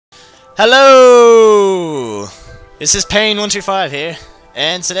Hello! This is Payne125 here,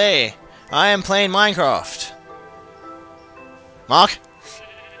 and today I am playing Minecraft. Mark?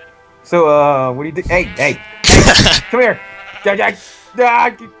 So, what do you do? Hey, come here.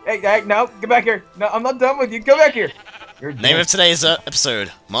 Hey, no, get back here. No, I'm not done with you. Come back here. You're Name of today's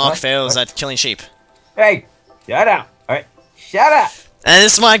episode, Mark fails at killing sheep. Hey, shut up. Alright, shut up. And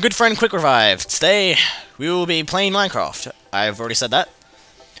this is my good friend Quick Revive. Today, we will be playing Minecraft. I've already said that.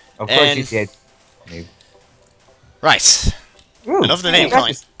 Of course you did. Right. Ooh, Enough of the name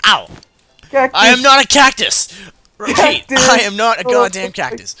calling. cactus. Ow! Cactus. I am not a cactus! Repeat, Cactus. I am not a goddamn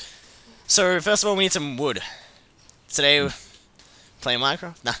cactus. So, first of all, we need some wood. Today, playing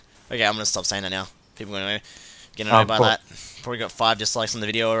Minecraft? Nah. Okay, I'm gonna stop saying that now. People are gonna get annoyed by that. Probably got 5 dislikes on the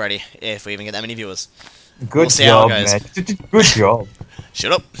video already, if we even get that many viewers. Good job, man. Good job.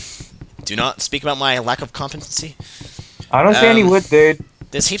 Shut up. Do not speak about my lack of competency. I don't see any wood, dude.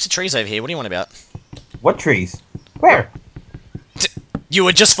 There's heaps of trees over here. What do you want about? What trees? Where? You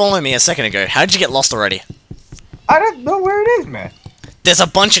were just following me a second ago. How did you get lost already? I don't know where it is, man. There's a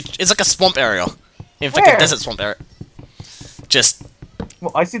bunch of... It's like a swamp area. In fact, a desert swamp area. Just...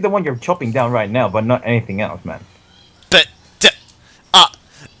 Well, I see the one you're chopping down right now, but not anything else, man. But...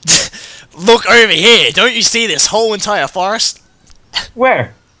 Look over here. Don't you see this whole entire forest?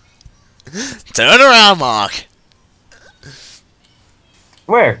 Where? Turn around, Mark.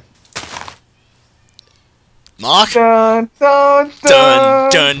 Where? Mark? Dun, dun,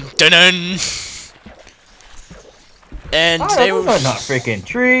 dun. Dun, dun, dun, dun. And today those are not freaking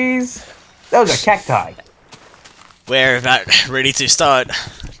trees. Those are cacti. we're about ready to start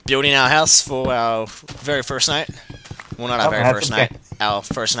building our house for our very first night. Well, not our very first night. Our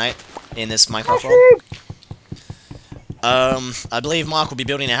first night in this Minecraft world. I believe Mark will be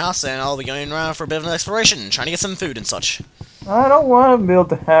building a house, and I'll be going around for a bit of an exploration, trying to get some food and such. I don't want to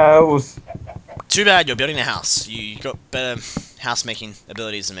build a house. Too bad you're building a house. You got better house-making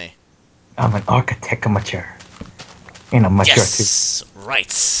abilities than me. I'm an architect amateur. And I'm mature Yes!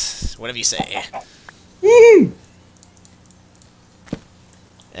 Right. Whatever you say. too. Yee!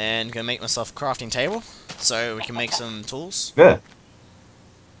 And gonna make myself a crafting table, so we can make some tools. Good.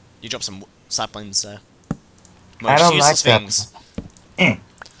 You drop some saplings there. I don't like things. that. Do you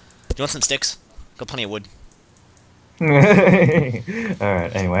want some sticks? Got plenty of wood.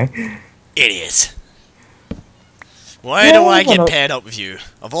 Alright, anyway. Idiot. Why do I get paired up with you?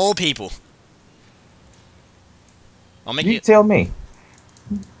 Of all people. I'll make you tell me.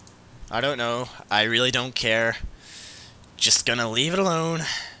 I don't know. I really don't care. Just gonna leave it alone.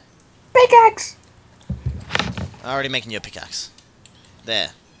 Pickaxe! Already making you a pickaxe.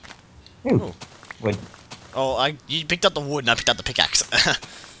 There. Ooh. Wood. Oh, you picked up the wood and I picked up the pickaxe.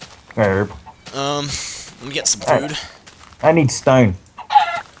 Herb. Let me get some food. I need stone.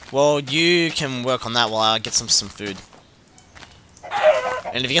 Well, you can work on that while I get some food.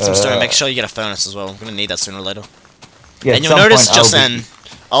 And if you get some stone, make sure you get a furnace as well. I'm gonna need that sooner or later. Yeah, and you'll notice just then,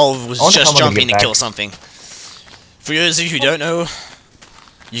 I was just jumping to kill something. For those of you who don't know,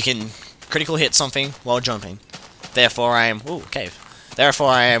 you can critical hit something while jumping. Therefore, I am... Ooh, cave. Therefore,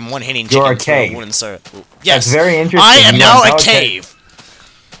 I am one-hitting chickens with a wooden sword. Yes, that's very interesting. I am now a cave.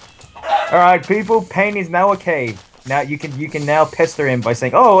 Alright, people, Payne is now a cave. Now you can now pester him by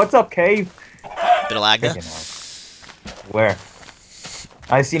saying, "Oh, what's up, cave?" Bit of lag there. Where?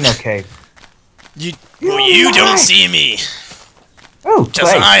 I see no cave. You don't see me. Oh,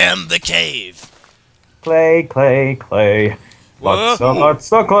 because I am the cave. Clay. What's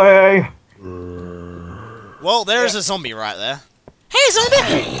the clay? Well, there's a zombie right there. Hey,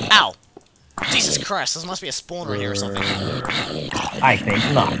 zombie! Ow! Jesus Christ, this must be a spawner here or something. I think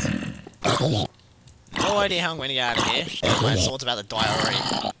not. No idea how I'm going to get out of here. My sword's about to die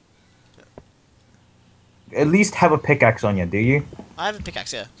already. At least have a pickaxe on you, do you? I have a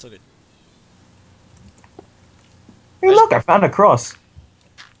pickaxe, yeah. It's all good. Hey, look, I found a cross.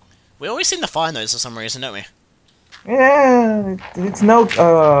 We always seem to find those for some reason, don't we? Yeah, it's no,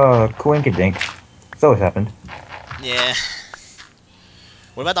 coinkydink. It's always happened. Yeah.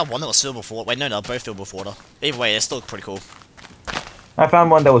 What about that one that was filled with water? Wait, no, they're both filled with water. Either way, it's still pretty cool. I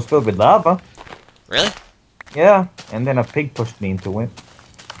found one that was filled with lava. Really? Yeah, and then a pig pushed me into it.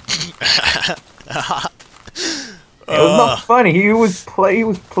 It was not funny. He was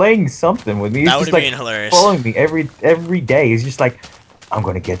playing something with me. He's that would just have like been hilarious. Following me every day. He's just like, I'm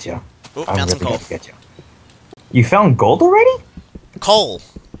gonna get you. Ooh, I'm found some gonna coal. get you. You found gold already? Coal.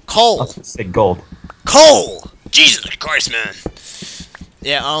 I was gonna say gold. Coal. Jesus Christ, man.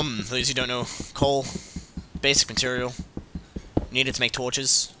 Yeah. Those who don't know, coal, basic material, needed to make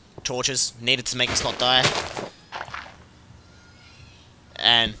torches. Torches needed to make us not die.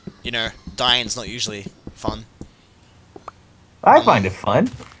 And you know, dying's not usually fun. I find it fun.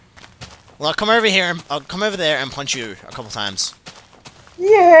 Well, I'll come over here and I'll come over there and punch you a couple times.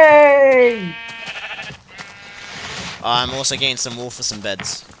 Yay! I'm also getting some wool for some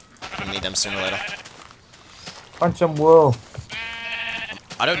beds. We'll need them sooner or later. Punch some wool.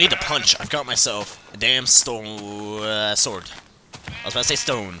 I don't need to punch. I've got myself a damn stone sword. I was about to say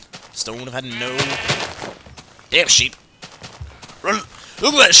stone. Stone have had no. Damn sheep! Run!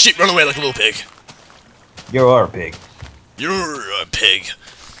 Look at that sheep run away like a little pig. You are a pig. You're a pig.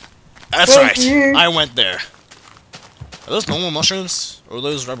 That's Thank right. you. I went there. Are those normal mushrooms or are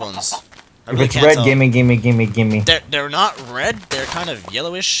those red ones? I If really it's can't red, tell. gimme. They're not red. They're kind of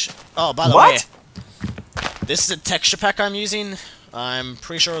yellowish. Oh, by the What? way, this is a texture pack I'm using. I'm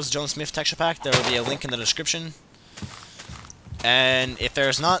pretty sure it was John Smith texture pack. There will be a link in the description. And if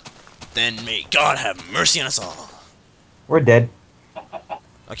there's not, then may God have mercy on us all. We're dead.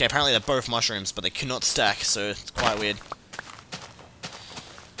 Okay, apparently they're both mushrooms, but they cannot stack, so it's quite weird.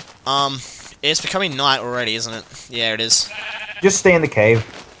 It's becoming night already, isn't it? Yeah, it is. Just stay in the cave.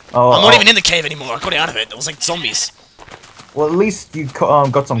 Oh, I'm not even in the cave anymore. I got out of it. It was like zombies. Well, at least you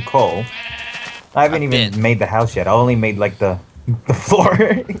got some coal. I haven't even made the house yet. I only made like the floor.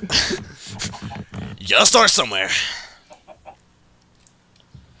 You gotta start somewhere.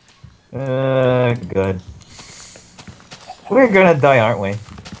 Good. We're gonna die, aren't we?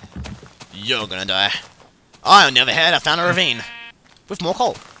 You're gonna die. I, on the other hand, I found a ravine. With more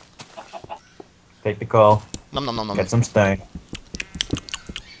coal. Take the coal. Nom nom nom nom. Get some stone.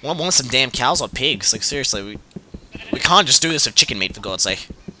 I want some damn cows or pigs. Like, seriously, we can't just do this with chicken meat, for God's sake.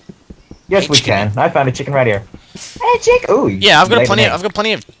 Yes, we can. I found a chicken right here. Hey, chick! Ooh. Yeah, I've got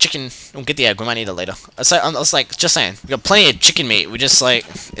plenty of chicken. We'll get the egg. We might need it later. I was like, just saying, we got plenty of chicken meat. We just like,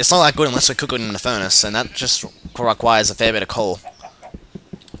 it's not that good unless we cook it in the furnace, and that just requires a fair bit of coal.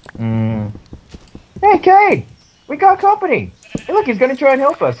 Hey, Cade! We got company. Hey, look, he's gonna try and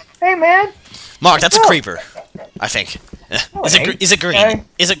help us. Hey, man! Mark, that's a creeper. I think. No, Is it green? Okay.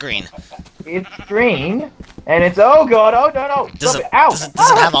 Is it green? It's green, and it's oh god, oh no! Does Stop it? Ow! Does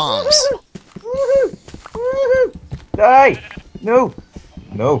it have arms? Die! No!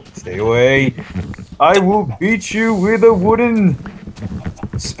 No! Stay away! I will beat you with a wooden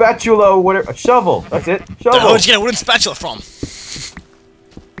spatula or whatever. A shovel. That's it. Shovel. Where'd you get a wooden spatula from?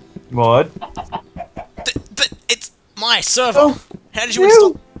 What? But it's my server. Oh, How did you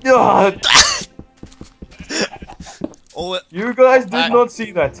install? God. Oh, You guys did not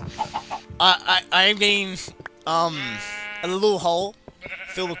see that. I'm getting a little hole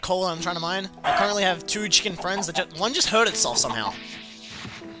filled with coal I'm trying to mine. I currently have 2 chicken friends that one just hurt itself somehow.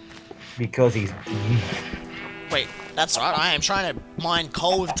 Because he's. Wait, that's right. I am trying to mine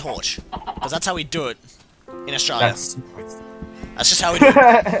coal with a torch, because that's how we do it in Australia. That's just how we do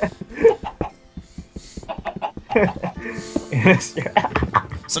it.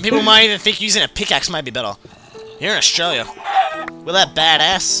 Some people might even think using a pickaxe might be better. Here in Australia, we're that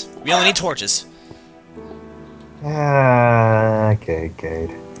badass. We only need torches. Okay,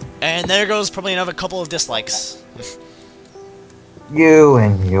 Cade. And there goes probably another couple of dislikes. You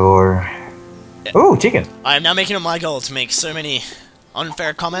and your. Ooh, chicken. I am now making it my goal to make so many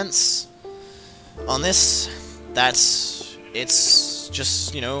unfair comments on this that it's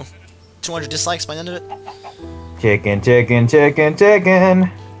just, you know, 200 dislikes by the end of it. Chicken.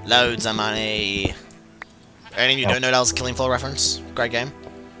 Loads of money. Any of you don't know that was a Killing Floor reference? Great game.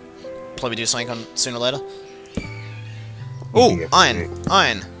 Probably do something on sooner or later. Ooh,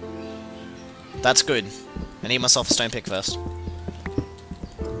 iron. That's good. I need myself a stone pick first.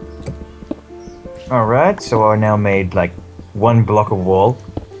 Alright, so I now made like 1 block of wall.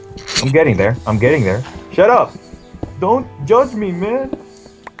 I'm getting there. Shut up! Don't judge me, man!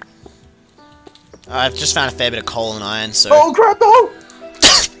 I've just found a fair bit of coal and iron, so... Oh crap, no!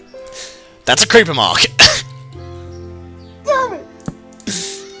 That's a creeper, Mark! Damn it!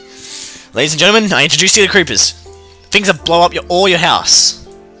 Ladies and gentlemen, I introduce you to the creepers. Things that blow up all your house.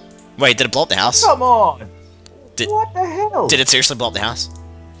 Wait, did it blow up the house? Come on! Did, what the hell? Did it seriously blow up the house?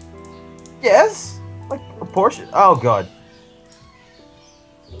 Yes! Like a portion. Oh god.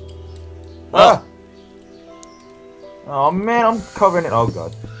 Well. Oh man, I'm covering it. Oh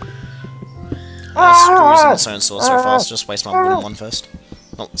god. Screws in the stone sword so fast. Just waste my wooden one first.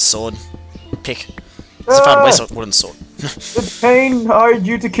 Not sword. Pick. As if I'd waste a wooden sword. The Payne hired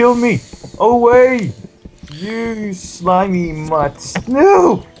you to kill me. Away! You slimy mutt.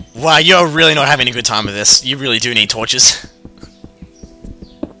 No! Wow, you're really not having a good time with this. You really do need torches.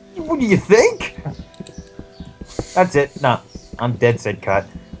 What do you think? That's it. Nah, I'm dead set cut.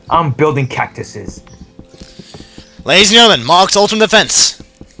 I'm building cactuses. Ladies and gentlemen, Mark's ultimate defense.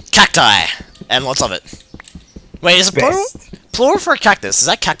 Cacti! And lots of it. Wait, is it plural? Best. Plural for a cactus? Is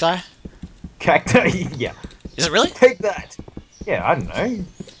that cacti? Cacti, yeah. Is it really? Take that. Yeah, I don't know.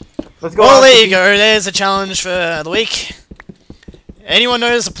 Let's go. Well, there you go. There's a challenge for the week. Anyone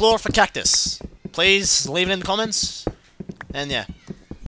knows the plural for cactus? Please leave it in the comments. And yeah.